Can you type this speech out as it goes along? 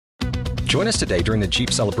Join us today during the Jeep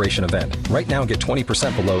Celebration event. Right now, get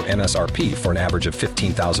 20% below MSRP for an average of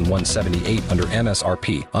 $15,178 under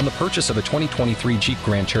MSRP on the purchase of a 2023 Jeep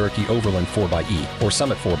Grand Cherokee Overland 4xE or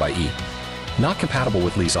Summit 4xE. Not compatible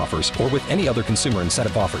with lease offers or with any other consumer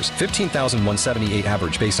incentive offers. $15,178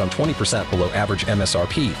 average based on 20% below average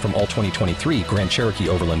MSRP from all 2023 Grand Cherokee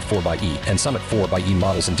Overland 4xE and Summit 4xE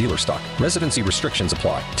models in dealer stock. Residency restrictions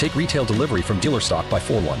apply. Take retail delivery from dealer stock by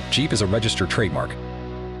 4/1. Jeep is a registered trademark.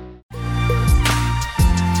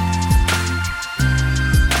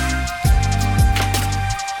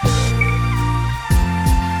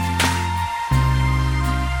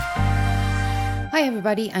 Hi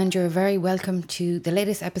everybody, and you're very welcome to the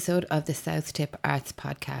latest episode of the South Tip Arts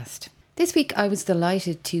Podcast. This week I was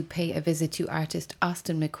delighted to pay a visit to artist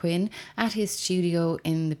Austin McQuinn at his studio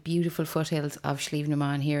in the beautiful foothills of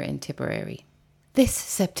Slievenamon here in Tipperary. This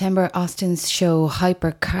September, Austin's show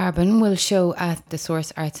Hypercarbon will show at the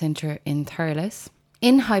Source Art Centre in Thurles.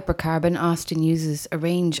 In Hypercarbon, Austin uses a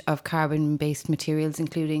range of carbon-based materials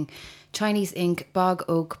including Chinese ink, bog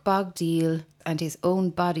oak, bog deal and his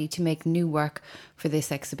own body to make new work for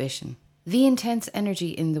this exhibition. The intense energy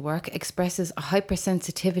in the work expresses a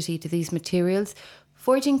hypersensitivity to these materials,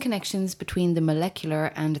 forging connections between the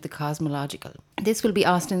molecular and the cosmological. This will be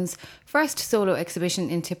Austin's first solo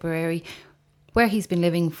exhibition in Tipperary, where he's been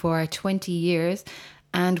living for 20 years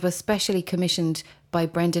and was specially commissioned by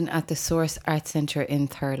Brendan at the Source Art Centre in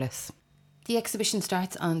Thurles. The exhibition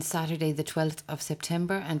starts on Saturday the 12th of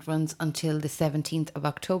September and runs until the 17th of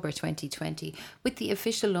October 2020, with the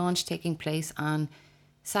official launch taking place on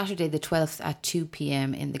Saturday the 12th at 2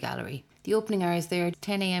 p.m. in the gallery. The opening hours there are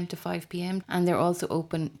 10 a.m. to 5 p.m. and they're also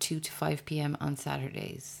open 2 to 5 p.m. on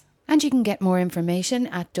Saturdays. And you can get more information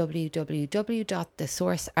at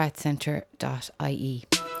www.thesourceartcentre.ie.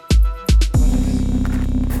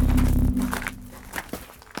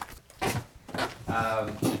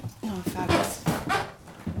 Fabulous.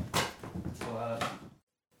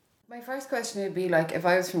 My first question would be like, if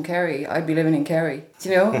I was from Kerry, I'd be living in Kerry. Do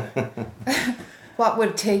you know? What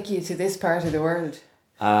would take you to this part of the world?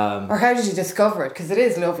 Or how did you discover it? Because it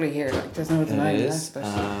is lovely here. Like, there's no denying that. But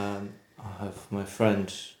I have my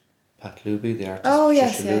friend Pat Luby, the artist. Oh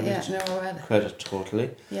yes, Patricia yeah, Luby, yeah. No, well. Credit totally.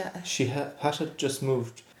 Yeah. Pat had just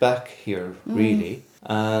moved back here, really,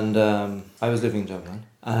 and I was living in Dublin,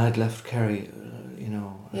 and I'd left Kerry.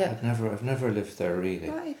 I've never lived there really.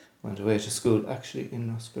 Right. Went away to school actually in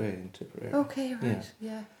Australia, in Tipperary. Okay, right,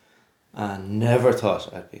 yeah. And never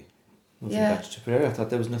thought I'd be moving Yeah. back to Tipperary. I thought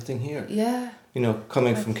there was nothing here. Yeah.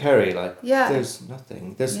 Coming from Kerry, Yeah. there's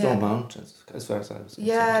nothing. There's no mountains as far as I was concerned.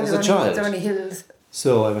 Yeah, as a child. there are only hills.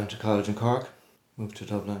 So I went to college in Cork, moved to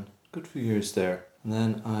Dublin, good few years there. And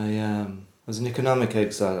then I was in economic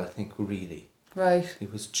exile, I think, really. Right.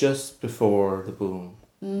 It was just before the boom.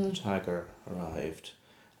 Tiger arrived.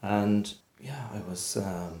 And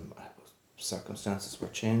circumstances were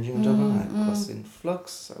changing in Dublin. I was in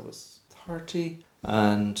flux. I was 30.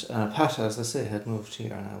 And Pat, as I say, had moved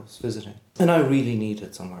here and I was visiting. And I really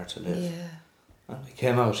needed somewhere to live. Yeah. And we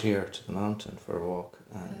came out here to the mountain for a walk.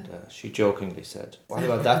 And she jokingly said, "What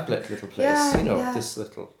about that little place?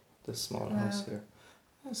 This small house here."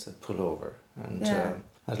 I said, "Pull over." And I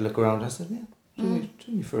had to look around. I said, "Yeah, do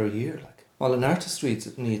me for a year, like." All an artist needs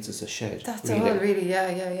is a shed. That's all, really,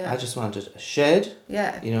 yeah. I just wanted a shed,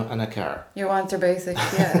 and a car. Your wants are basic,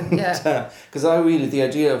 yeah. Because the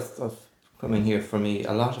idea of coming here for me,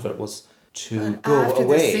 a lot of it was to go after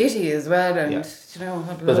away. The city as well, and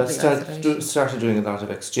But I started doing a lot of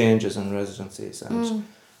exchanges and residencies, and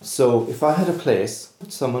so if I had a place,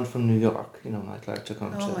 someone from New York, might like to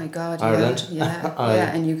come to Ireland,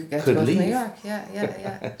 and you could get to go to New York,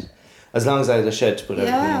 yeah. As long as I had a shed to put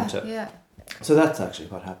everything into. Yeah. So that's actually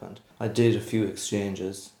what happened. I did a few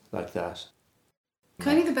exchanges like that.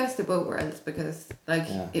 Kind of the best of both worlds, because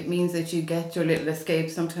it means that you get your little escape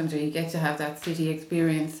sometimes, or you get to have that city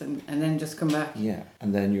experience and then just come back. Yeah,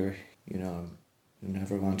 and then you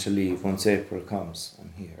never want to leave. Once April comes,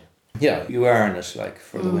 I'm here. Yeah, you earn it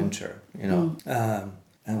for the winter, and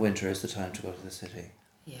winter is the time to go to the city.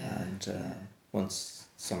 Yeah. And once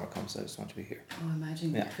summer comes, I just want to be here. Oh,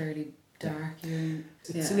 imagine fairly dark.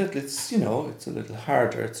 It's a little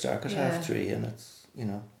harder. It's dark at 3:30, and it's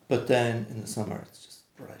but then in the summer it's just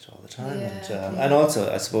bright all the time, and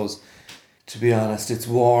also I suppose, to be honest, it's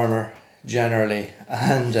warmer generally,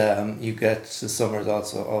 and you get the summer's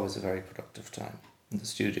also always a very productive time in the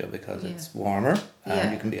studio because it's warmer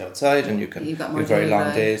and you can be outside and you can have very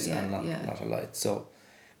long days and not a light. So,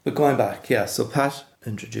 but going back, so Pat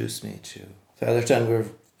introduced me to Featherton.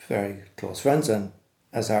 We're very close friends and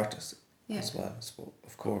as artists as well,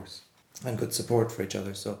 of course, and good support for each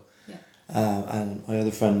other. So, And my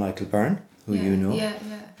other friend Michael Byrne, who you know,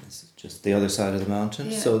 is just the other side of the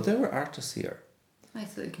mountain. So there were artists here.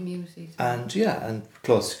 Nice little community. And and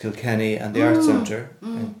close to Kilkenny and the Art Centre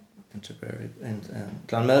in Tipperary and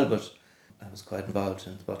Clonmel, but I was quite involved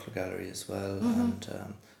in the Butler Gallery as well. And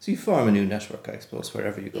so you form a new network, I suppose,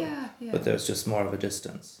 wherever you go. But there's just more of a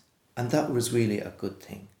distance. And that was really a good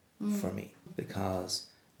thing for me, because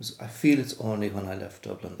I feel it's only when I left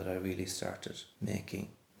Dublin that I really started making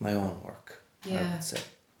my own work, I would say.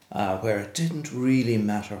 Where it didn't really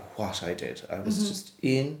matter what I did. I was just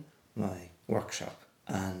in my workshop,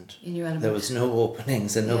 and there was no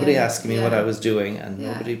openings and nobody asking me what I was doing and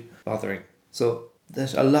nobody bothering. So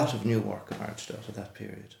there's a lot of new work emerged out of that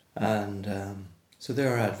period. And so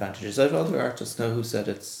there are advantages. I have other artists now who said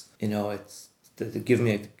they give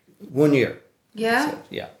me 1 year. Yeah?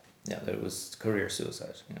 That it was career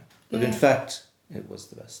suicide. But in fact, it was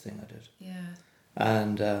the best thing I did. Yeah.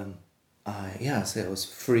 And I was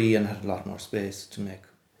free and had a lot more space to make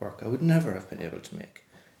work I would never have been able to make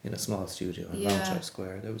in a small studio in Mountjoy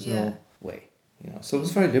Square. There was no way, So it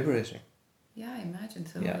was very liberating. Yeah, I imagine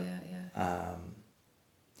so.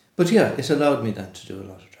 But it allowed me then to do a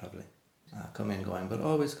lot of travelling, coming and going, but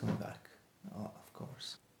always coming back, of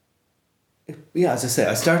course. As I say,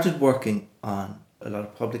 I started working on a lot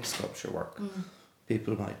of public sculpture work.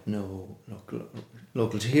 People might know,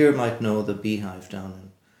 local to here might know the Beehive down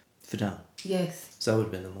in Fidan. Yes. So that would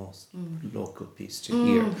have been the most local piece to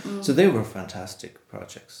hear. So they were fantastic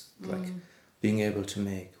projects, like being able to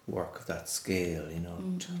make work of that scale, a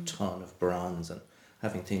ton of bronze and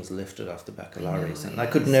having things lifted off the back of lorries. And I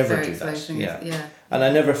could never do that. Yeah. And I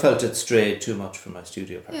never felt it strayed too much from my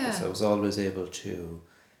studio practice. Yeah. I was always able to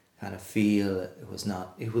kind of feel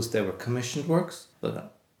they were commissioned works, but a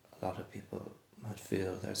lot of people might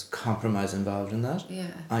feel there's a compromise involved in that. Yeah.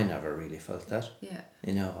 I never really felt that. Yeah.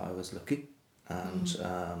 I was lucky, and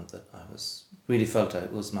that I really felt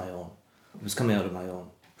it was my own. It was coming out of my own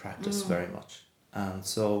practice very much, and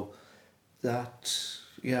so that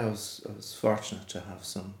I was fortunate to have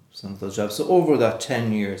some of those jobs. So over that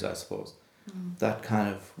 10 years, I suppose, that kind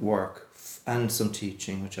of work and some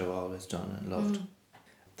teaching, which I've always done and loved,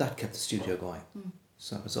 that kept the studio going.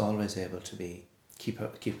 So I was always able to keep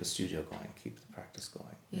a studio going, keep the practice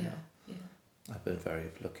going. Yeah. I've been very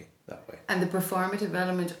lucky that way. And the performative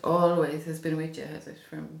element always has been with you, has it,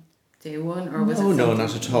 from day one, or was it? No,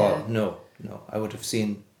 not at all. Yeah. No. I would have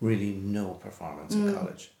seen really no performance in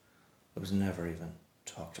college. It was never even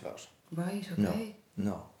talked about. Right. Okay.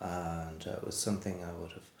 No, and it was something I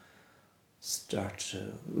would have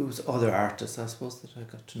started. It was other artists, I suppose, that I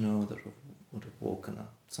got to know that would have woken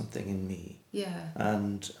up something in me. Yeah.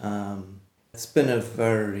 And it's been a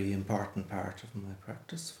very important part of my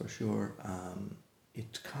practice, for sure.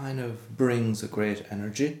 It kind of brings a great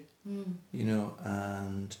energy,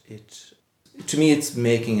 and to me it's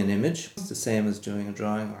making an image. It's the same as doing a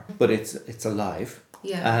drawing, but it's alive.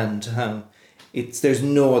 Yeah. And there's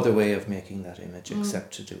no other way of making that image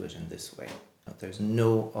except to do it in this way. There's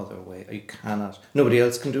no other way. You cannot. Nobody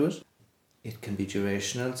else can do it. It can be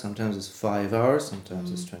durational. Sometimes it's 5 hours. Sometimes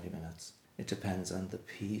it's 20 minutes. It depends on the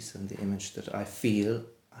piece and the image that I feel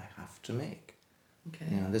I have to make. Okay.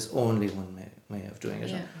 There's only one way of doing it.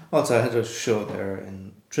 Yeah. Also, I had a show there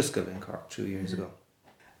in Triskel in Cork 2 years ago.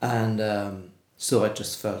 And so I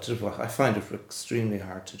just felt I find it extremely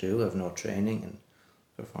hard to do. I have no training in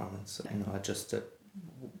performance. I just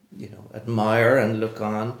admire and look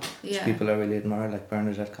on. Yeah. People I really admire, like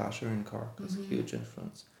Bernadette Cotter in Cork, has a huge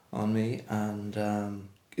influence on me. And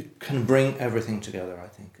it can bring everything together, I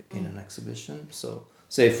think, in an exhibition. So,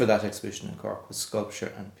 say for that exhibition in Cork was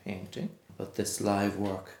sculpture and painting, but this live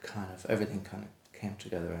work everything kind of came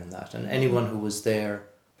together in that. And anyone who was there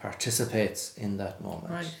participates in that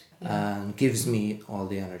moment. Right. And gives me all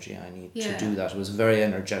the energy I need to do that. It was very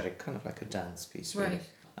energetic, kind of like a dance piece, really. Right.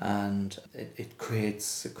 And it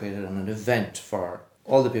created an event for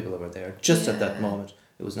all the people that were there just at that moment.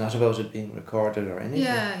 It was not about it being recorded or anything.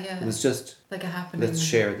 Yeah. It was just like a happening. Let's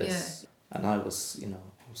share this. Yeah. And I was,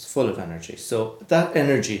 was full of energy. So that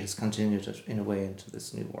energy has continued in a way into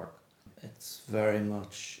this new work. It's very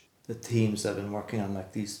much the themes I've been working on,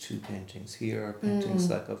 like these two paintings here, are paintings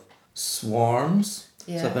like of swarms.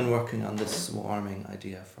 Yeah. So I've been working on this swarming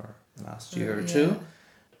idea for the last year or two.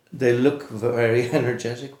 They look very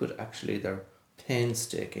energetic, but actually they're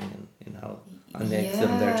painstaking in how I make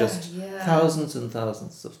them. They're just thousands and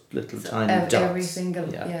thousands of little tiny dots. Every single,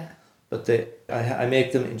 But I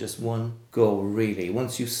make them in just one go, really.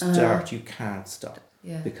 Once you start, you can't stop.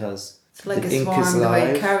 Yeah. Because it's like the a ink swarm, is the live.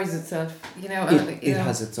 way it carries itself, It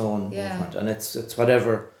has its own movement, and it's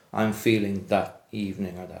whatever I'm feeling that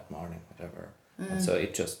evening or that morning, whatever. And so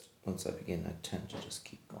it just, once I begin, I tend to just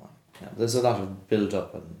keep going. Yeah, there's a lot of build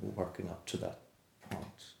up and working up to that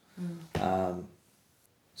point.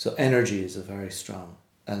 So energy is a very strong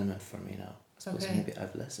element for me now. I suppose maybe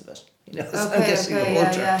I've less of it. You know, as I'm getting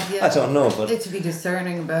older. Yeah. I don't know, but it's to be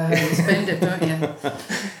discerning about how you spend it, don't you?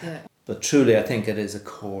 Yeah. But truly, I think it is a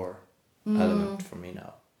core element for me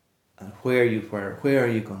now. And where are you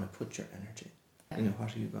going to put your energy? You know,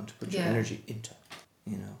 what are you going to put your energy into?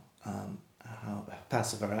 You know, how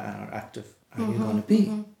passive or active are you going to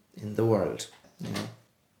be in the world? You know,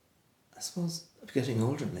 I suppose getting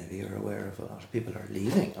older, maybe you're aware of a lot of people are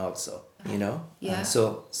leaving also. You know, and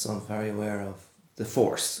so I'm very aware of the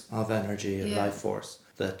force of energy and life force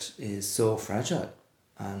that is so fragile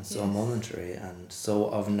and so momentary and so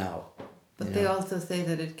of now. But they also say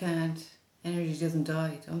that energy doesn't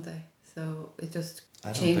die, don't they? So it just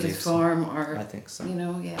changes form, or I think so. You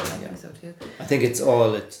know, I think so too. I think it's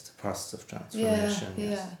the process of transformation.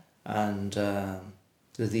 Yeah. And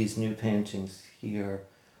these new paintings here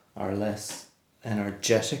are less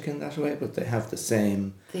energetic in that way, but they have the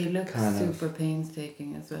same. They look super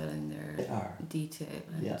painstaking as well in their detail.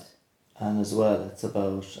 And as well, it's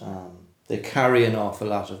about they carry an awful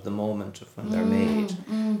lot of the moment of when they're made.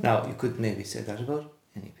 Now you could maybe say that about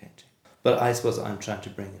any painting. But I suppose I'm trying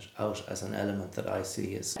to bring it out as an element that I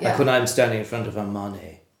see as like when I'm standing in front of a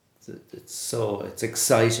Monet, it's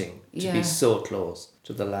exciting to be so close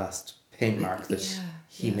to the last paint mark that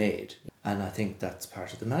he made, and I think that's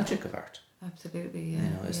part of the magic of art. Absolutely, you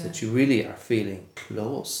know, is that you really are feeling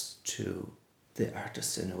close to the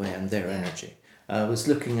artist in a way and their energy. I was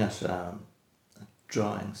looking at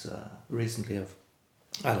drawings recently of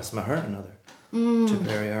Alice Maher, another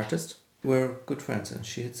Tipperary artist. We're good friends, and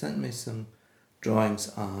she had sent me some drawings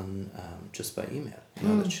on just by email, you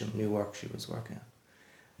know, that new work she was working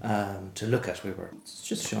on. To look at, we were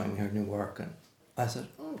just showing her new work, and I said,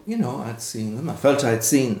 you know, I'd seen them. I felt I'd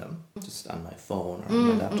seen them just on my phone or on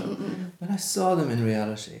my laptop. But I saw them in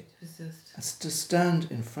reality. To stand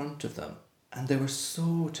in front of them, and they were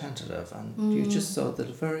so tentative, and you just saw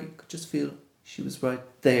that could just feel she was right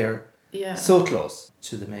there, so close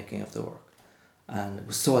to the making of the work. And it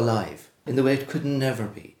was so alive in the way it could never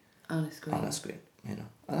be on a screen, you know.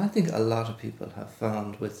 And I think a lot of people have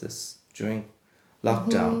found with this during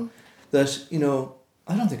lockdown that, you know,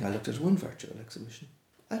 I don't think I looked at one virtual exhibition.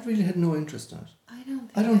 I really had no interest in it.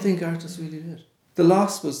 I don't think artists really did. The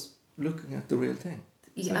loss was looking at the real thing.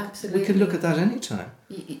 Yeah, absolutely. We could look at that any time.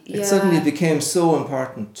 It suddenly became so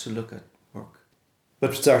important to look at work.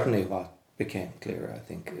 But certainly what became clearer, I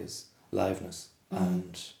think, is liveness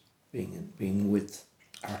and being with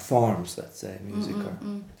art forms, let's say, music or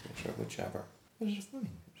theatre, whichever. But it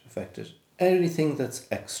affected anything that's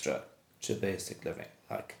extra to basic living,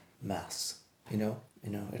 like mass, you know,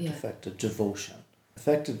 it affected devotion.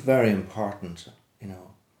 Affected very important, you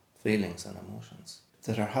know, feelings and emotions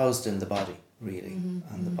that are housed in the body, really,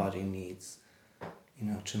 and the body needs, you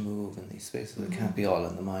know, to move in these spaces. It can't be all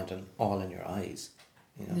in the mind and all in your eyes,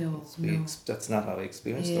 you know. That's not how we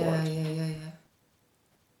experience the world.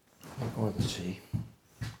 Or the tea.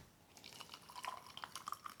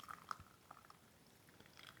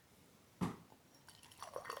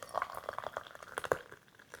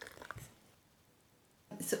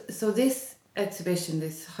 So this exhibition,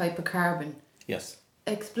 this Hypercarbon. Yes.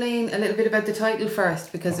 Explain a little bit about the title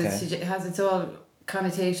first, because it has its own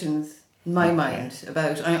connotations in my mind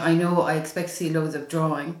about. I know I expect to see loads of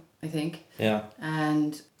drawing, I think. Yeah.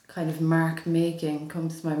 And kind of mark making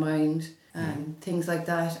comes to my mind and things like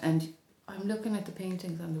that. And I'm looking at the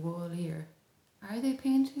paintings on the wall here. Are they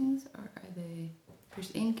paintings or are they?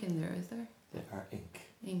 There's ink in there, is there? They are ink.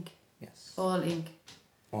 Ink. Yes. All ink.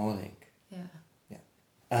 All ink. Yeah.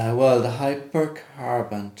 Well, the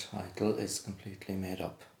Hypercarbon title is completely made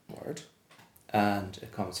up word, and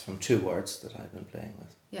it comes from two words that I've been playing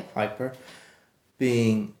with. Yeah. Hyper,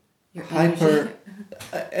 being your hyper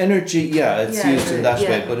energy. It's used in that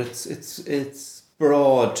way, but it's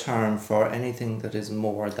broad term for anything that is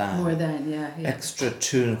more than. More than, extra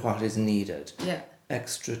to what is needed. Yeah.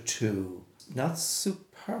 Extra to, not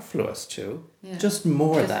superfluous to, just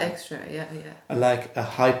more just than. Extra, yeah. Like a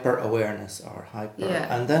hyper awareness or hyper,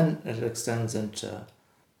 and then it extends into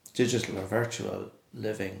digital or virtual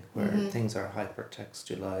living where things are hyper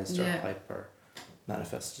textualized or hyper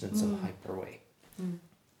manifested in some hyper way.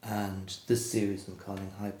 And this series I'm calling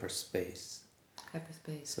Hyperspace.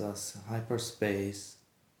 Hyperspace. So that's hyperspace.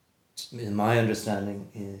 In my understanding,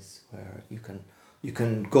 is where you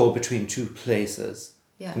can go between two places.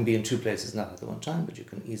 Yeah. You can be in two places not at the one time, but you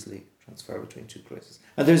can easily transfer between two places.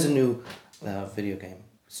 And there's a new video game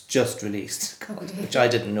It's just released, which I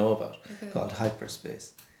didn't know about, called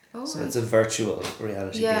Hyperspace. Oh, So right. it's a virtual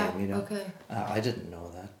reality game, you know. Okay. I didn't know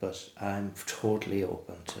that, but I'm totally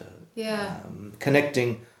open to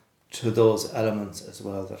connecting to those elements as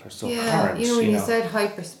well that are so current. You know, when you said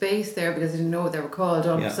hyperspace there, because I didn't know what they were called,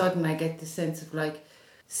 all of a sudden I get the sense of like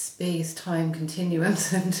space-time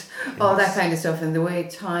continuums and all that kind of stuff, and the way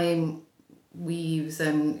time weaves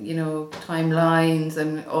and, you know, timelines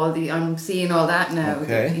and I'm seeing all that now,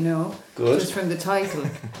 you know, good. Just from the title.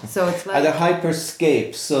 So it's like... They're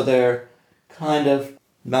hyperscapes, so they're kind of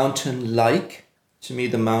mountain-like. To me,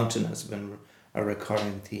 the mountain has been a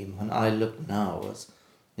recurring theme. When I look now, as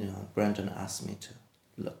you know, Brendan asked me to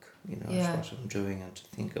look, you know, at what I'm doing and to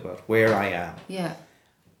think about where I am. Yeah.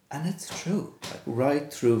 And it's true, like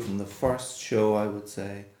right through from the first show, I would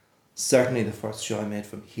say. Certainly the first show I made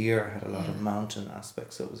from here had a lot of mountain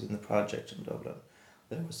aspects. So it was in the project in Dublin.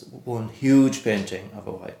 There was one huge painting of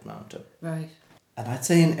a white mountain. Right. And I'd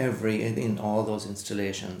say in all those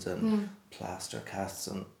installations and plaster casts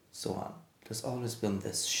and so on, there's always been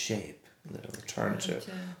this shape that I return to,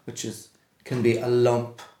 which can be a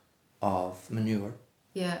lump of manure.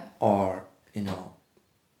 Yeah. Or, you know,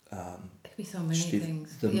 it could be so many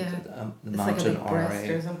things. The it's mountain like a breast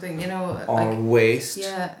or something, you know. Or like, waste.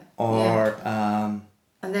 Yeah. Or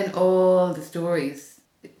and then all the stories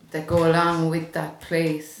that go along with that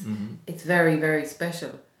place. It's very, very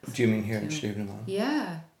special. Do you mean here in Slievenamon?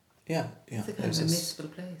 Yeah. Yeah. It's a kind of a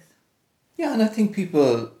mystical place. Yeah, and I think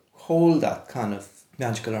people hold that kind of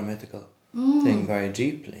magical or mythical thing very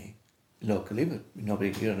deeply locally, but you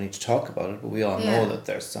don't need to talk about it, but we all know that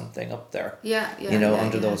there's something up there. You know,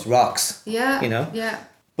 under those rocks. You know? Yeah.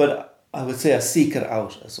 But I would say I seek it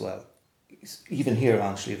out as well. Even here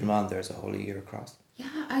on Slievenamon, there's a Holy Year cross.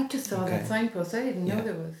 Yeah, I just saw that signpost. I didn't know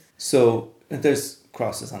there was. So there's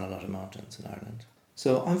crosses on a lot of mountains in Ireland.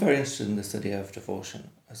 So I'm very interested in this idea of devotion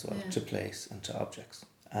as well, to place and to objects.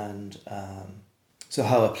 And so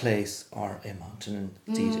how a place or a mountain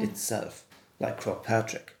indeed itself, like Croagh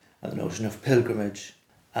Patrick, and the notion of pilgrimage.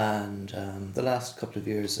 And the last couple of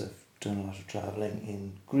years I've done a lot of travelling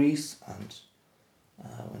in Greece and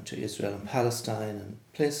went to Israel and Palestine and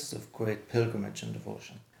places of great pilgrimage and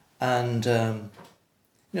devotion. And, you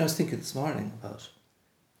know, I was thinking this morning about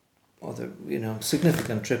other, you know,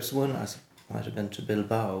 significant trips. One might have been to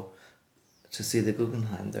Bilbao to see the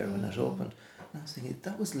Guggenheim there when it opened. And I was thinking,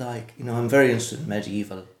 that was like, you know, I'm very interested in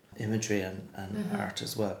medieval imagery and art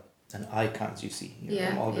as well. And icons, you see.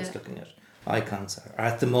 I'm always looking at icons.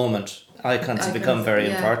 At the moment, icons have become very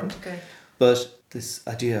important. Okay. But this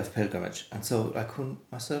idea of pilgrimage. And so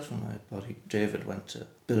myself and my buddy David went to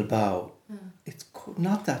Bilbao. It's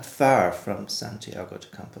not that far from Santiago de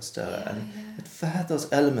Compostela. And it had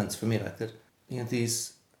those elements for me, like that, you know,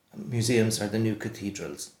 these museums are the new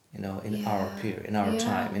cathedrals, you know, in our period, in our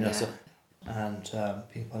time, you know. So, and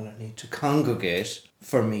people need to congregate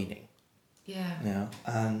for meaning. Yeah. You know,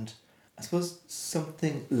 and I suppose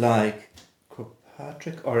something like Croagh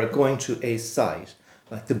Patrick or going to a site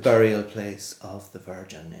like the burial place of the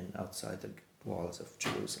Virgin outside the walls of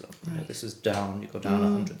Jerusalem. Right. You know, this is down, you go down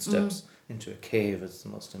 100 steps into a cave. It's the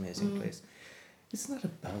most amazing place. It's not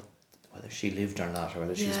about whether she lived or not, or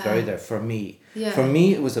whether she's buried there. For me,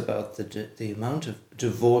 it was about the amount of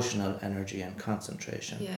devotional energy and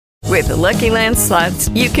concentration. Yeah. With the Lucky Land Slots,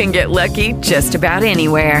 you can get lucky just about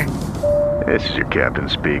anywhere. This is your captain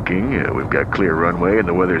speaking. We've got clear runway and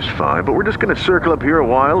the weather's fine, but we're just going to circle up here a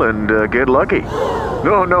while and get lucky.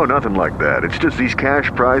 No, nothing like that. It's just these cash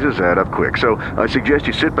prizes add up quick. So I suggest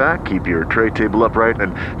you sit back, keep your tray table upright,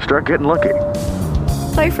 and start getting lucky.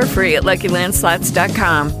 Play for free at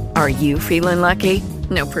LuckyLandSlots.com. Are you feeling lucky?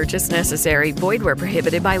 No purchase necessary. Void where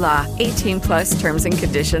prohibited by law. 18+ terms and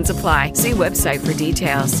conditions apply. See website for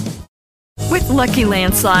details. With Lucky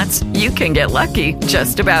Land Slots, you can get lucky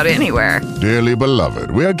just about anywhere. Dearly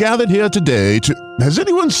beloved, we are gathered here today to... Has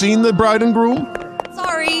anyone seen the bride and groom?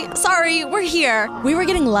 Sorry, we're here. We were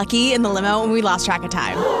getting lucky in the limo and we lost track of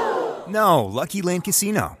time. No, Lucky Land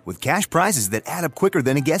Casino, with cash prizes that add up quicker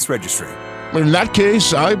than a guest registry. In that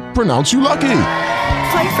case, I pronounce you lucky.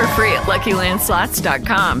 Play for free at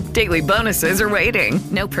LuckyLandSlots.com. Daily bonuses are waiting.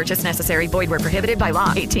 No purchase necessary. Void where prohibited by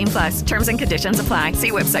law. 18+. Terms and conditions apply.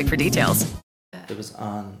 See website for details. That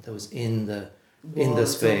was in the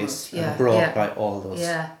space and brought by all those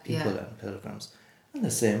people and pilgrims. And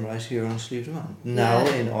the same right here on Slievenamon. Now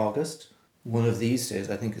in August, one of these days,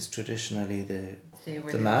 I think, is traditionally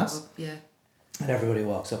the Mass. And everybody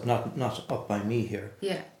walks up, not up by me here.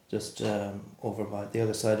 Just over by the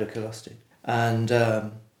other side of Killusty. And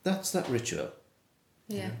that's that ritual.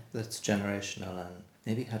 You know, that's generational and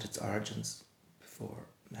maybe had its origins before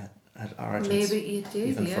at origins. Maybe you do.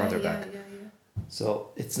 Even further back.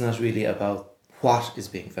 So it's not really about what is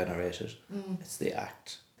being venerated. It's the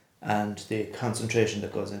act and the concentration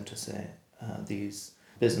that goes into, say, these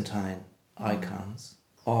Byzantine icons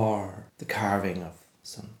or the carving of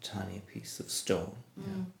some tiny piece of stone.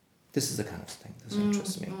 This is the kind of thing that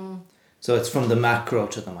interests me. So it's from the macro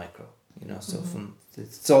to the micro, so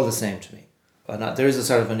it's all the same to me. But there is a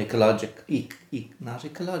sort of an not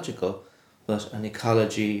ecological, but an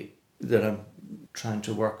ecology that I'm trying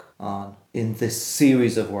to work on in this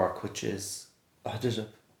series of work, which is,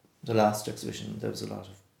 the last exhibition, there was a lot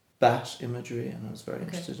of bat imagery, and I was very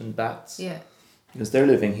interested in bats. Yeah. Because they're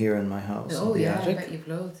living here in my house. Oh, in the yeah, attic. I bet you've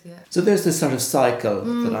loads, yeah. So there's this sort of cycle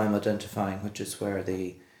that I'm identifying, which is where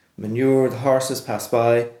the horses pass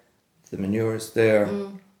by, the manure is there,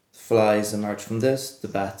 flies emerge from this, the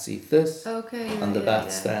bats eat this, and the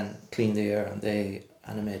bats then clean the air and they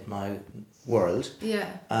animate my world. Yeah.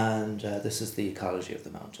 And this is the ecology of the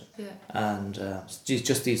mountain. Yeah. And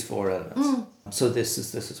just these 4 elements. So this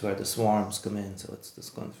is where the swarms come in. So it's this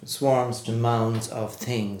going from swarms to mounds of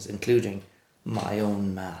things, including my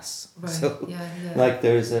own mass. Right. So like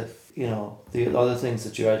there's the other things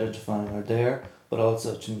that you're identifying are there, but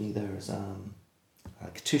also to me there's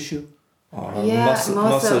like tissue or muscle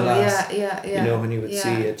mass. When you would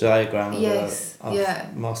see a diagram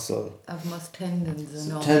of muscle. Of muscle tendons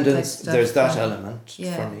and all tendons, that there's that stuff. element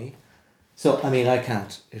for me. So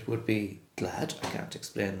it would be glad I can't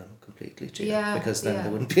explain them completely to you, because then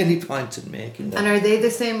there wouldn't be any point in making them. And are they the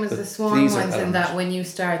same as the swarm these are ones in elements. that when you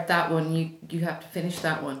start that one you have to finish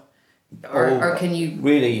that one? Or can you...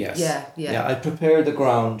 Really, yes. Yeah. I prepare the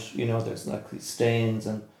ground, there's like these stains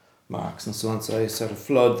and marks and so on, so I sort of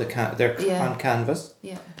flood they're on canvas.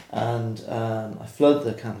 Yeah. And I flood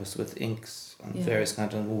the canvas with inks and various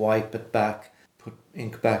kinds and wipe it back, put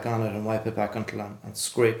ink back on it and wipe it back and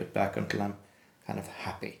scrape it back until I'm kind of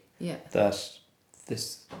happy that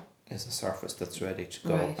this is a surface that's ready to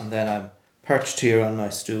go. Right. And then I'm perched here on my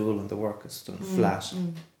stool and the work is done flat.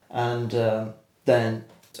 And then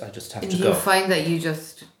I just have to go. Do you find that you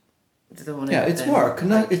just don't want to... Yeah, it's work.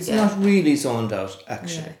 It's not really zoned out,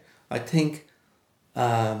 actually. Yeah. I think...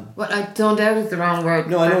 well, I don't doubt is the wrong word.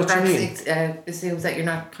 No, I know what you mean. It assumes that you're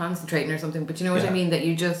not concentrating or something, but you know what I mean? That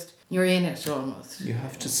you're in it almost. You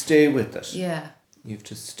have to stay with it. Yeah. You have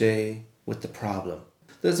to stay with the problem.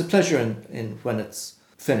 There's a pleasure in when it's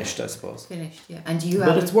finished, I suppose. Finished, yeah. And do you have...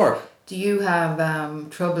 But it's work. Do you have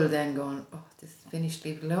trouble then going, this is finished,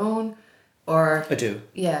 leave it alone? Or... I do.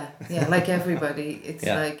 Yeah, like everybody. It's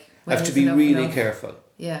like... I have to be really careful.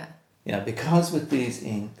 Yeah. Yeah, because with these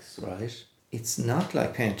inks, right, it's not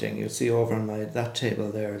like painting. You'll see over on that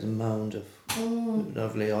table there is a mound of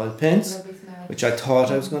lovely oil paints, which I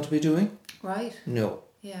thought I was going to be doing. Right. No.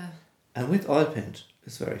 Yeah. And with oil paint,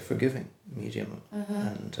 it's very forgiving medium.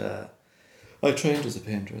 And I trained as a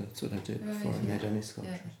painter, that's what I did before I made any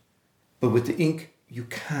sculptures. Yeah. But with the ink, you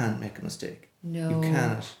can make a mistake. No. You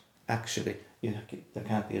cannot actually. There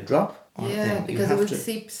can't be a drop. Yeah, because it would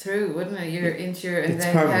seep through, wouldn't it? You're into your... And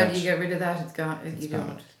then permanent. how do you get rid of that? It's gone. You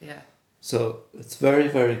don't. Yeah. So it's very,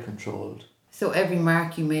 very controlled. So every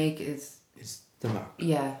mark you make is the mark.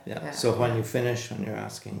 Yeah. So when you finish, when you're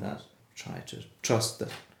asking that, try to trust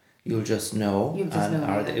that you'll just know.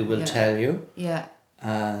 It will tell you. Yeah.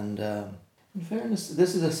 And in fairness,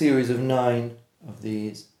 this is a series of 9 of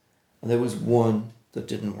these, and there was one that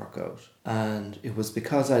didn't work out, and it was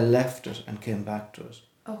because I left it and came back to it.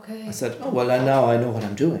 Okay. I said, now I know what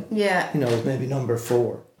I'm doing. Yeah. It was maybe number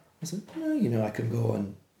 4. I said, I can go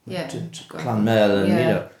and to Clonmel and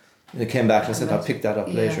and it came back and I said, I'll pick that up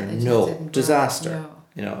later. No, disaster.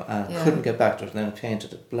 And I couldn't get back to it, and then I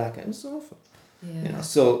painted it black. It was awful. Yeah.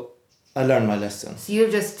 So I learned my lesson. So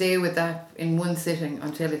you'll just stay with that in one sitting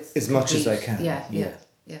until it's as much as I can. Yeah.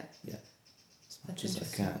 As much as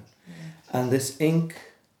I can. Yeah. And this ink,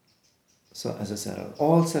 so as I said, I was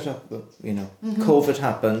all set up, COVID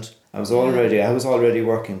happened. I was already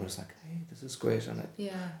working, but it's like, hey, this is great. And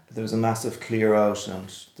there was a massive clear out and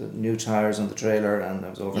the new tires on the trailer, and I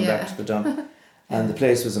was over and back to the dump. And the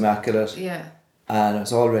place was immaculate. Yeah. And I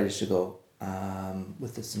was all ready to go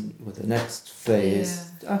with the next phase.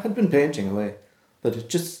 I had been painting away, but it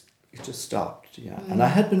just stopped. Yeah. And I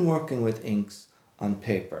had been working with inks on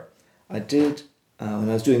paper. I did when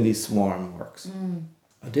I was doing these swarm works.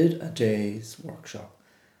 I did a day's workshop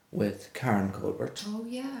with Karen Colbert. Oh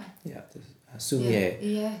yeah. Yeah, Sumier.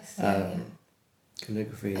 Yes.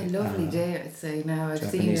 Calligraphy. A lovely day, I'd say. Now I've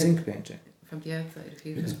Japanese seen ink painting. From the outside.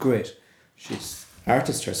 It was great. She's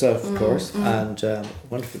artist herself, of course, and a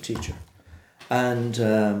wonderful teacher. And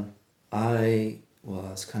I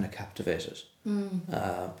was kind of captivated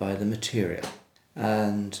by the material.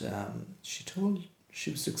 And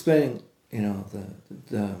she was explaining, you know,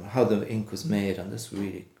 the how the ink was made, and this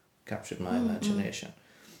really captured my imagination.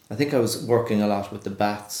 I think I was working a lot with the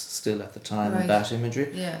bats still at the time, and bat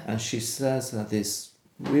imagery. Yeah. And she says that this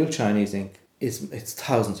real Chinese ink it's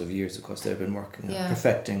thousands of years, of course, they've been working on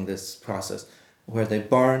perfecting this process where they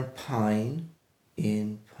burn pine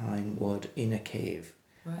wood in a cave.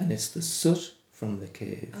 Right. And it's the soot from the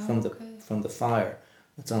cave, from the fire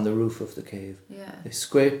that's on the roof of the cave. Yeah. They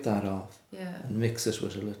scrape that off and mix it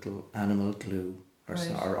with a little animal glue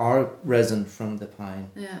or resin from the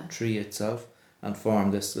pine tree itself, and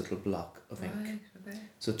form this little block of ink. Right, okay.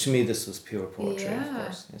 So to me this was pure poetry, of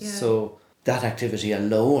course. Yeah. So that activity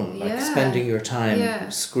alone, like spending your time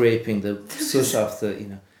scraping the soot off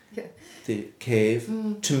the the cave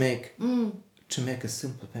to make a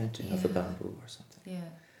simple painting of a bamboo or something. Yeah.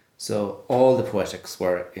 So all the poetics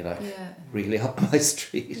were, really up my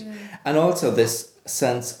street. Yeah. And also this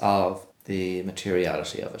sense of the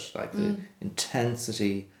materiality of it, like the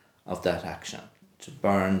intensity of that action, to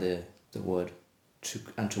burn the wood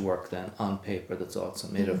and to work then on paper that's also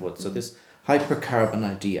made of wood. So this hypercarbon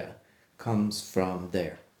idea comes from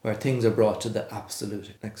there, where things are brought to the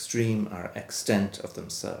absolute extreme or extent of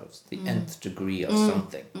themselves, the nth degree of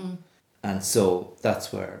something. And so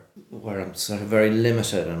that's where I'm sort of very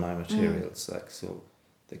limited in my materials. Like, so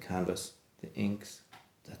the canvas, the inks,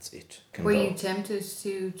 that's it. Were you tempted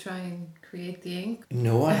to try and create the ink?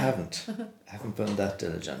 No, I haven't. I haven't been that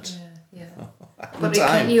diligent. Yeah. But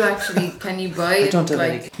can you buy it? I don't have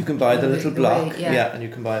any. You can buy the little block. And you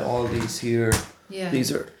can buy all these here. Yeah.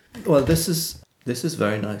 These are, well, this is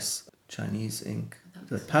very nice Chinese ink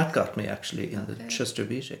that Pat got me actually in the Chester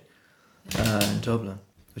Beatty in Dublin,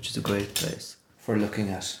 which is a great place for looking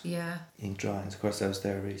at ink drawings. Of course, I was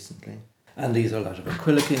there recently. And these are a lot of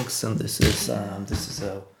acrylic inks, and this is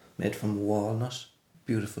made from walnut,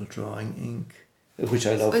 beautiful drawing ink, which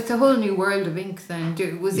I love. It's a whole new world of ink then.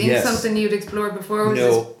 Was ink something you'd explored before, or was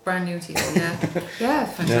this brand new to you? Yeah,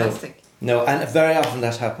 fantastic. No, and very often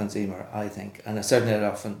that happens, Emer, I think, and I certainly I'd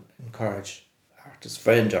often encourage artist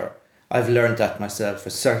friend, or I've learned that myself, or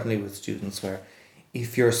certainly with students, where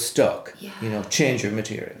if you're stuck, change your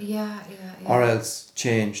material. Or else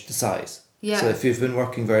change the size. Yeah. So if you've been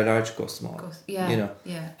working very large, go small.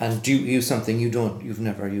 And do use something you've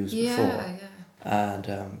never used before. And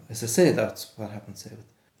as I say, that's what happens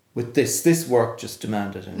with this work just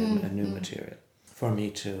demanded a new material for me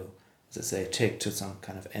to, as I say, take to some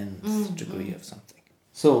kind of nth degree of something.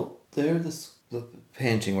 So there the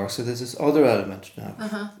painting work. So there's this other element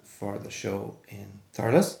now for the show in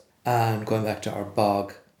Thurles. And going back to our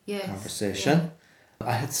bog conversation,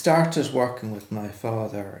 I had started working with my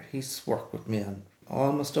father. He's worked with me on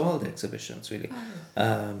almost all the exhibitions, really,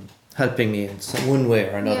 helping me in one way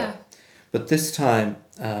or another. Yeah. But this time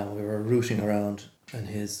we were rooting around in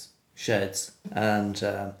his sheds, and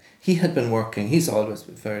he had been working. He's always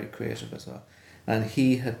been very creative as well, and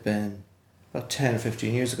he had been about 10 or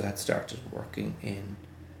 15 years ago had started working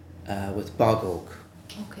with bog oak.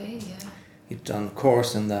 Okay, yeah. He'd done a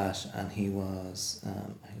course in that, and he was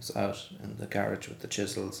out in the garage with the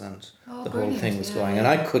chisels, and the whole thing was going. And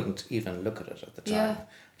I couldn't even look at it at the time. Yeah.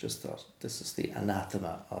 Just thought, this is the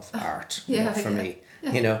anathema of art for me,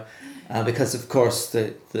 because of course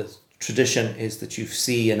the tradition is that you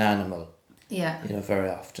see an animal, very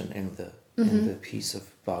often in the piece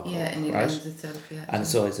of bog oak, and it owns itself, And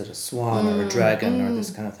so is it a swan or a dragon or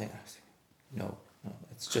this kind of thing? I was thinking, no,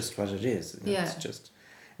 it's just what it is.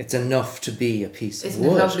 It's enough to be a piece of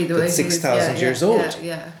wood that's 6,000 years old,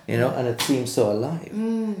 and it seems so alive.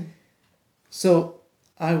 So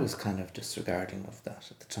I was kind of disregarding of that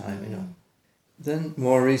at the time, Then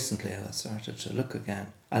more recently I started to look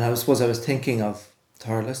again, and I suppose I was thinking of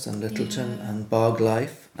Thurles and Littleton and bog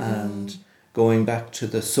life and going back to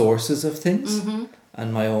the sources of things,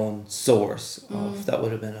 and my own source of that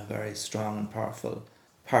would have been a very strong and powerful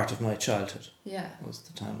part of my childhood. Yeah, was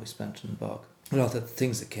the time we spent in the bog. A lot of the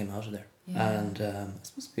things that came out of there. Yeah. And I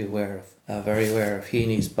suppose to be very aware of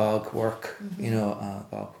Heaney's bog work,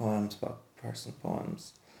 bog poems, bog personal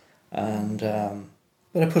poems. And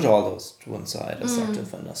but I put all those to one side as sort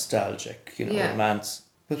of a nostalgic, romance.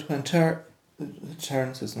 But when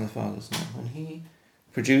Terence is my father's name, when he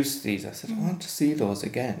produced these, I said, I want to see those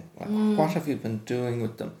again. Like, what have you been doing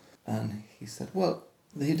with them? And he said, well,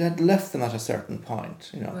 he had left them at a certain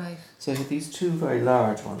point, Right. So he had these two very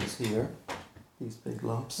large ones here, these big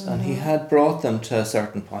lumps, and he had brought them to a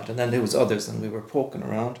certain point, and then there was others, and we were poking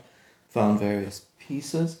around, found various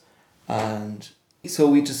pieces, and so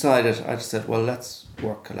we decided, I just said, well, let's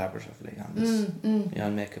work collaboratively on this,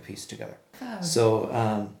 and make a piece together. Fab.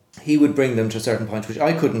 So he would bring them to a certain point, which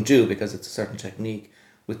I couldn't do because it's a certain technique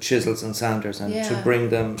with chisels and sanders, and to bring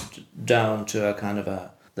them down to a kind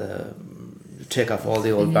of take off all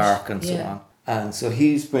the old bark and so on. And so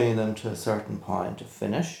he's bringing them to a certain point of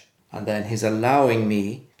finish, and then he's allowing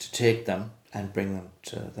me to take them and bring them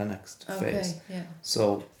to the next phase. Yeah.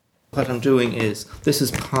 So what I'm doing is, this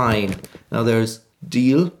is pine. Now there's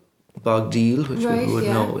deal, bog deal, which people would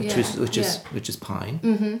know, which is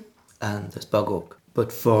pine, and there's bog oak.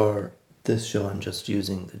 But for this show, I'm just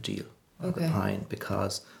using the deal, or the pine,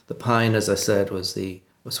 because the pine, as I said, was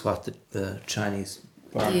what the Chinese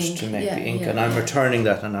burnt to make the ink, and I'm returning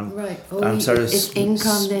that, and I'm sort of it's ink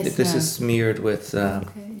on this. This is smeared with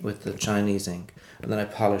the Chinese ink, and then I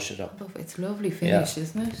polish it up. It's lovely finish,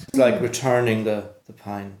 isn't it? It's like returning the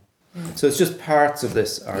pine. Yeah. So it's just parts of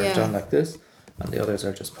this are done like this, and the others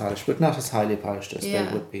are just polished, but not as highly polished as they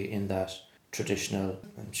would be in that traditional.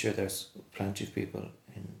 I'm sure there's plenty of people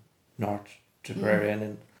in North Tipperary and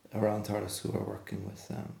in around Thurles who are working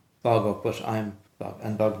with bog oak, but I'm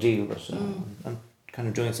bog deal, but I'm kind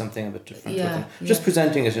of doing something a bit different with them. Just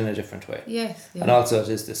presenting it in a different way. Yes. Yeah. And also it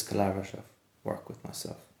is this collaborative work with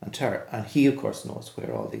myself and Tara. And he, of course, knows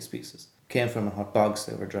where all these pieces came from and what bogs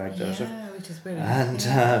they were dragged out of. Yeah, which is brilliant.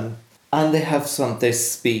 And they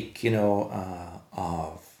speak,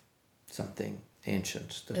 of something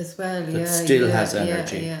ancient that, as well, that still has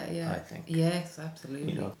energy, I think. Yes,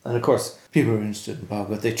 absolutely. And of course, people are interested in bog,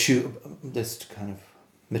 but they choose this kind of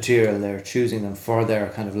material, they're choosing them for their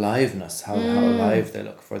kind of liveness, how alive they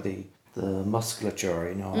look, for the musculature,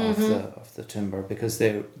 of the timber, because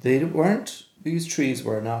these trees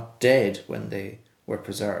were not dead when they were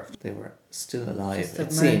preserved. They were still alive.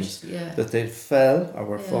 It seems that they fell or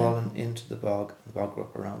were fallen into the bog grew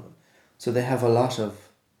up around them. So they have a lot of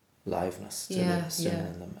liveness still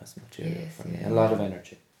in them as material for me, a lot of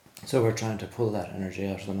energy. So we're trying to pull that energy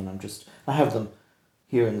out of them, and I have them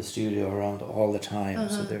here in the studio around all the time,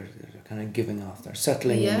 so they're kind of giving off, they're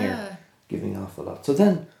settling in here, giving off a lot. So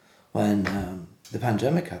then when the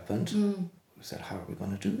pandemic happened, we said, how are we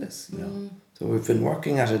going to do this? So we've been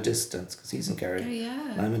working at a distance, because he's in Kerry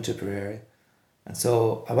and I'm in Tipperary, and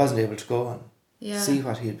so I wasn't able to go and see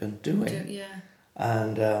what he had been doing.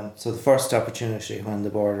 And so the first opportunity when the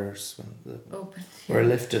borders were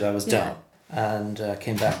lifted, I was down and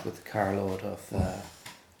came back with a carload of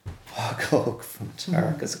bog oak from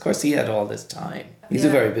Tara, because of course he had all this time. He's a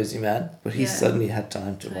very busy man, but he suddenly had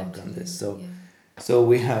time to work on this. So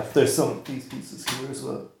there's these pieces here as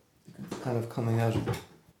well, kind of coming out of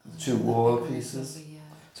two wall pieces.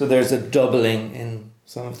 So there's a doubling in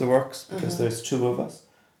some of the works, because there's two of us.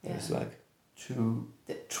 There's like two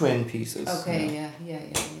twin pieces. Okay,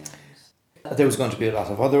 There was going to be a lot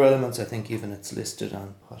of other elements. I think even it's listed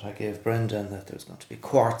on what I gave Brendan, that there's going to be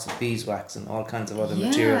quartz and beeswax and all kinds of other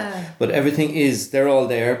material. But they're all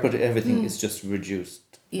there, but everything is just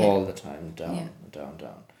reduced all the time, down.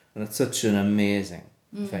 And it's such an amazing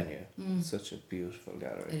venue. Such a beautiful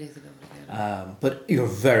gallery. It is a lovely gallery. But you're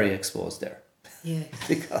very exposed there. Yes.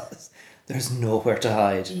 Because there's nowhere to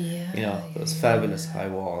hide. Those fabulous high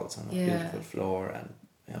walls and a beautiful floor.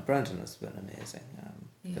 And Brendan has been amazing,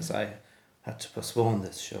 because I had to postpone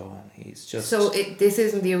this show, and he's just... So this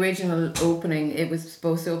isn't the original opening. It was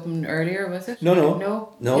supposed to open earlier, was it? No.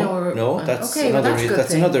 That's okay, another reason. That's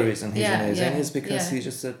thing. Another reason he's amazing, is because he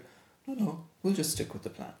just said, no, we'll just stick with the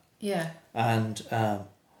plan. Yeah. And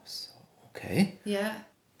so okay. Yeah.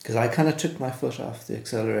 Because I kind of took my foot off the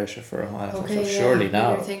accelerator for a while. Okay, surely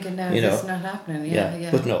now. You're thinking now, it's not happening. Yeah.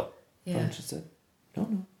 But no. Yeah. And she said,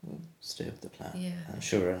 no, we'll stay with the plan. Yeah. And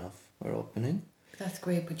sure enough, we're opening. That's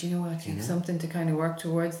great, but you know what? You've something to kind of work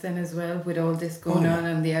towards then as well. With all this going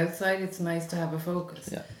on the outside, it's nice to have a focus.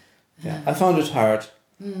 Yeah. I found it hard.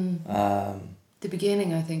 The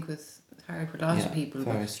beginning, I think, was hard for a lot of people.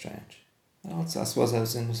 Very strange. Also, I suppose I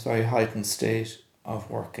was in this very heightened state of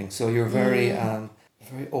working, so you're very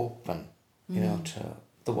very open, to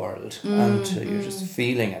the world, and you're just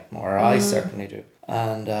feeling it more. I certainly do.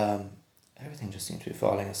 And everything just seemed to be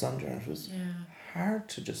falling asunder, and it was hard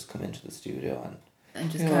to just come into the studio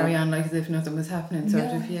and just carry on like as if nothing was happening,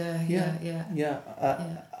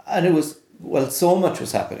 And it was, so much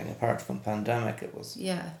was happening apart from pandemic. It was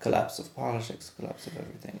collapse of politics, collapse of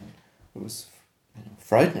everything. It was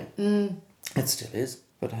frightening. It still is,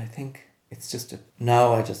 but I think it's just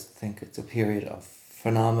now I just think it's a period of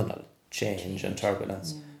phenomenal change and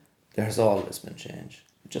turbulence. There has always been change,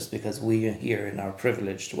 just because we here in our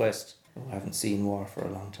privileged West who haven't seen war for a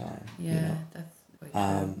long time. That's quite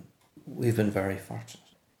true. We've been very fortunate.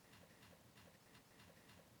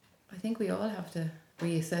 I think we all have to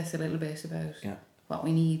reassess a little bit about Yeah. what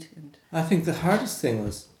we need. And I think the hardest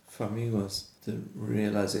thing for me was the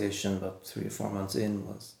realisation about 3 or 4 months in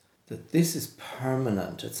was that this is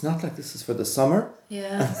permanent. It's not like this is for the summer.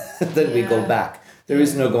 Yeah. Then we go back. There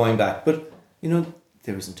is no going back. But, you know,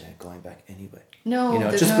 there isn't any going back anyway. No, you know,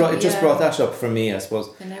 it there's just brought that up for me, I suppose.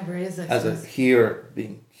 There never is, I as suppose.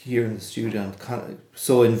 being here in the studio and kind of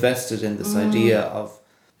so invested in this idea of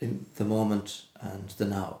in the moment and the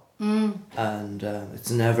now. And it's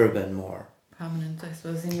never been more prominent, I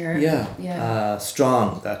suppose, in your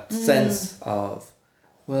strong, that sense of,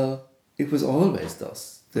 well, it was always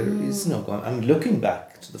thus. There is no going. I'm looking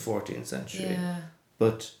back to the 14th century,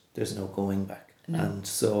 but there's no going back. No. And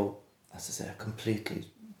so, as I say, I completely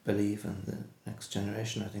believe in the next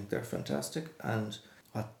generation. I think they're fantastic, and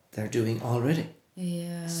what they're doing already.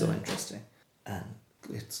 Yeah. So interesting. And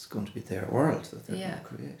it's going to be their world that they're going to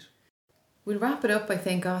create. We'll wrap it up, I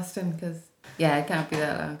think, Austin, because it can't be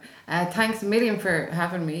that long. Thanks a million for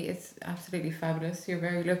having me. It's absolutely fabulous. You're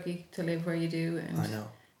very lucky to live where you do. And I know.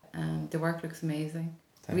 The work looks amazing.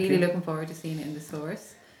 Thank really you. looking forward to seeing it in the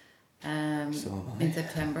stores So am I. in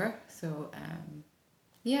September. So,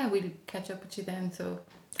 we'll catch up with you then. So,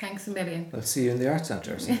 thanks a million. I'll see you in the Art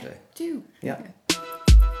Centre someday. Do. Yeah.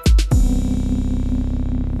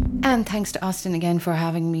 And thanks to Austin again for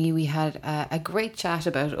having me. We had a great chat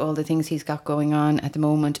about all the things he's got going on at the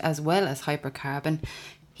moment, as well as Hypercarbon.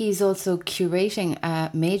 He's also curating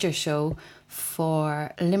a major show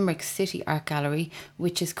for Limerick City Art Gallery,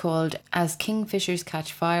 which is called As Kingfishers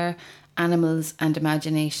Catch Fire, Animals and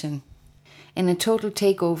Imagination. In a total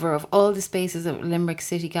takeover of all the spaces of Limerick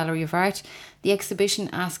City Gallery of Art, the exhibition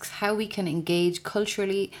asks how we can engage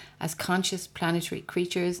culturally as conscious planetary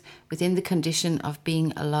creatures within the condition of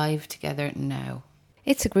being alive together now.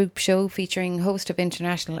 It's a group show featuring a host of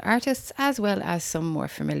international artists as well as some more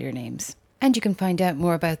familiar names. And you can find out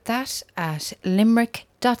more about that at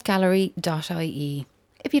limerick.gallery.ie.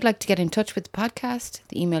 If you'd like to get in touch with the podcast,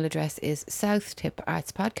 the email address is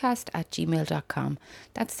southttipartspodcast@gmail.com.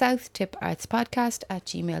 That's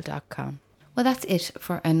southttipartspodcast@gmail.com. Well, that's it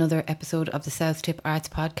for another episode of the South Tip Arts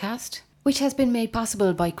Podcast, which has been made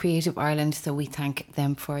possible by Creative Ireland, so we thank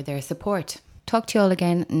them for their support. Talk to you all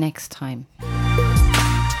again next time.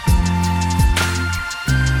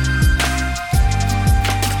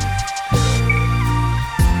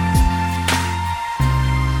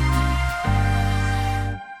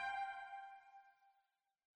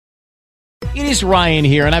 It is Ryan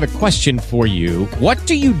here, and I have a question for you. What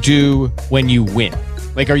do you do when you win?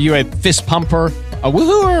 Like, are you a fist pumper, a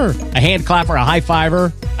woohooer, a hand clapper, a high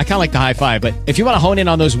fiver? I kind of like the high five, but if you want to hone in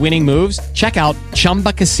on those winning moves, check out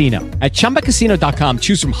Chumba Casino. At ChumbaCasino.com,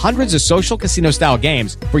 choose from hundreds of social casino-style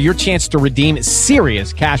games for your chance to redeem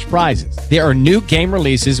serious cash prizes. There are new game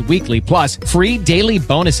releases weekly, plus free daily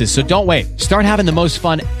bonuses, so don't wait. Start having the most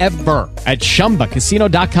fun ever at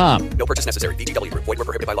ChumbaCasino.com. No purchase necessary. VGW Group. Void where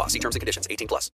prohibited by law. See terms and conditions. 18+.